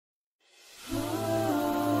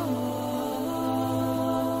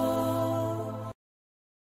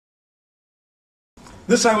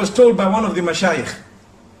This I was told by one of the mashayikh.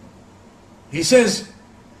 He says,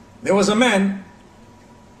 there was a man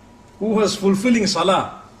who was fulfilling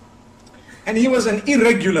salah. And he was an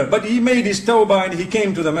irregular, but he made his tawbah and he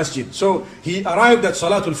came to the masjid. So he arrived at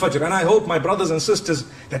Salatul Fajr. And I hope, my brothers and sisters,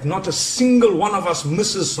 that not a single one of us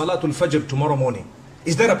misses Salatul Fajr tomorrow morning.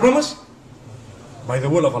 Is there a promise? By the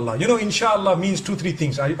will of Allah. You know, inshallah means 2-3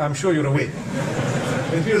 things. I'm sure you're aware.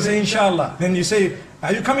 When people say inshallah, then you say,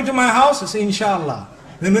 are you coming to my house? I say inshallah.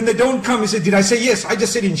 Then when they don't come, you say, did I say yes? I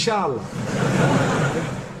just said inshallah.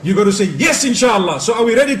 You got to say yes, inshallah. So are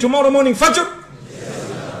we ready tomorrow morning, Fajr?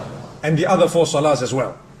 And the other 4 salahs as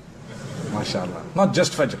well. MashaAllah. Not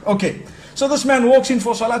just Fajr. Okay. So this man walks in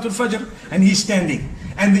for Salatul Fajr and he's standing.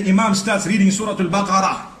 And the Imam starts reading Surah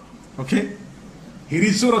Al-Baqarah. Okay. He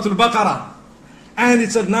reads Surah Al-Baqarah. And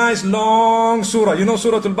it's a nice long surah. You know,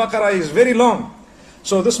 Surah Al-Baqarah is very long.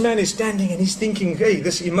 So this man is standing and he's thinking, hey,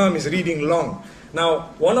 this Imam is reading long. Now,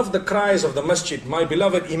 one of the cries of the masjid, my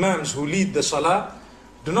beloved Imams who lead the salah,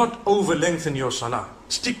 do not over lengthen your salah.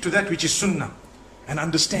 Stick to that which is sunnah. And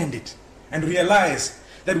understand it and realize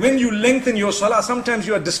that when you lengthen your salah, sometimes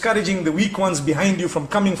you are discouraging the weak ones behind you from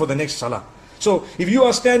coming for the next salah. So if you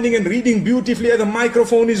are standing and reading beautifully, the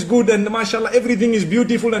microphone is good and mashallah everything is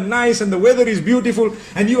beautiful and nice and the weather is beautiful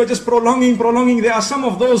and you are just prolonging, there are some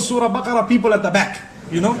of those Surah Baqarah people at the back,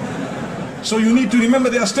 you know. So you need to remember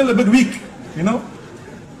they are still a bit weak, you know.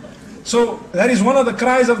 So that is one of the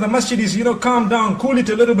cries of the masjid is, you know, calm down, cool it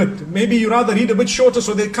a little bit. Maybe you rather read a bit shorter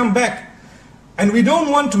so they come back. And we don't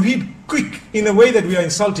want to read quick in a way that we are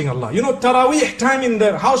insulting Allah. You know, Taraweeh time in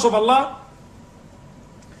the house of Allah,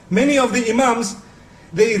 many of the Imams,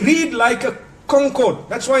 they read like a Concorde.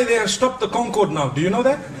 That's why they have stopped the Concorde now. Do you know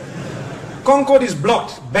that? Concorde is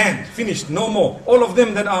blocked, banned, finished, no more. All of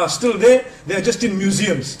them that are still there, they are just in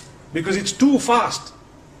museums because it's too fast.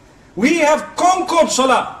 We have Concorde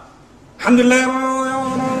Salah. Alhamdulillah.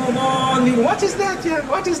 What is that? Yeah,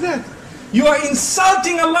 what is that? You are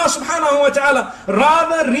insulting Allah subhanahu wa ta'ala.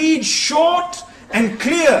 Rather read short and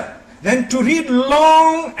clear than to read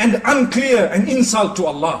long and unclear, an insult to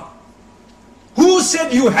Allah. Who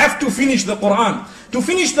said you have to finish the Quran? To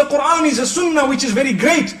finish the Quran is a sunnah which is very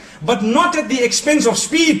great, but not at the expense of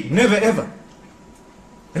speed, never ever.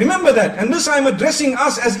 Remember that. And this I am addressing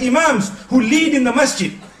us as Imams who lead in the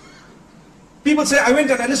masjid. People say, I went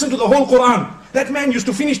and I listened to the whole Quran. That man used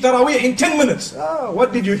to finish Taraweeh in 10 minutes. Ah,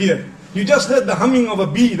 what did you hear? You just heard the humming of a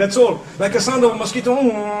bee, that's all. Like a sound of a mosquito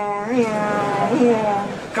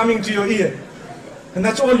coming to your ear. And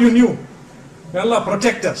that's all you knew. May Allah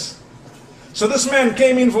protect us. So this man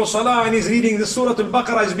came in for salah and he's reading the Surah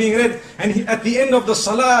Al-Baqarah is being read. And at the end of the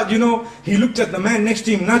salah, you know, he looked at the man next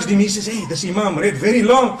to him, nudged him. He says, hey, this Imam read very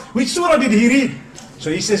long. Which surah did he read?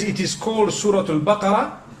 So he says, it is called Surah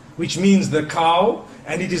Al-Baqarah, which means the cow.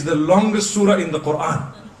 And it is the longest surah in the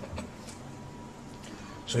Quran.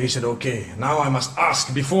 So he said, okay, now I must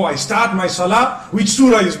ask before I start my salah, which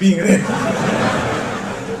surah is being read?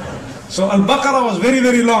 So Al-Baqarah was very,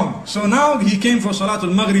 very long. So now he came for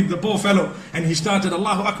Salatul Maghrib, the poor fellow, and he started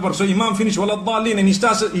Allahu Akbar. So Imam finished Waladhalin and he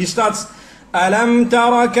starts Alam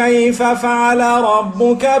tara kayfa fa'ala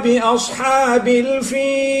rabbuka bi ashabil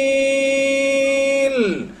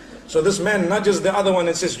fil. So this man nudges the other one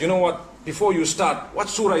and says, you know what, before you start, what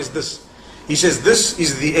surah is this? He says, this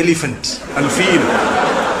is the elephant, Al-Fil.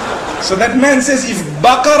 So that man says, if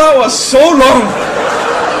Baqarah was so long,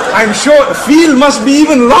 I'm sure Fil must be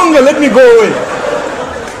even longer, let me go away.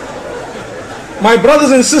 My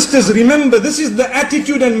brothers and sisters, remember, this is the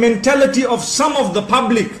attitude and mentality of some of the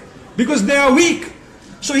public, because they are weak.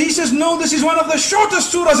 So he says, no, this is one of the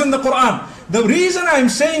shortest surahs in the Quran. The reason I'm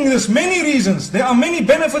saying this, many reasons, there are many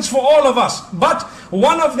benefits for all of us, but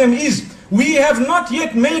one of them is, we have not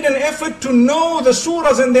yet made an effort to know the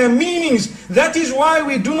surahs and their meanings. That is why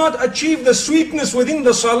we do not achieve the sweetness within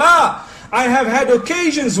the salah. I have had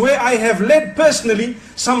occasions where I have led personally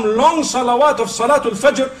some long salawat of Salatul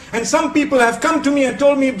Fajr, and some people have come to me and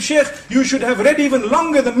told me, Sheikh, you should have read even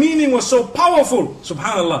longer, the meaning was so powerful.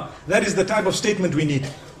 Subhanallah, that is the type of statement we need.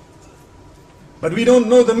 But we don't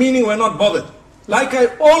know the meaning, we're not bothered. Like I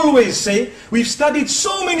always say, we've studied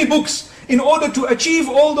so many books in order to achieve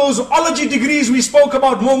all those ology degrees we spoke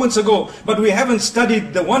about moments ago. But we haven't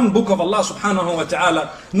studied the one book of Allah subhanahu wa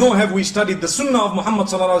ta'ala, nor have we studied the sunnah of Muhammad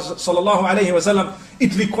sallallahu alayhi wa sallam.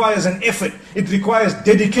 It requires an effort, it requires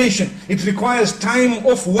dedication, it requires time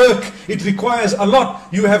off work, it requires a lot.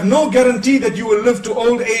 You have no guarantee that you will live to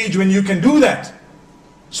old age when you can do that.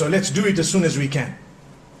 So let's do it as soon as we can.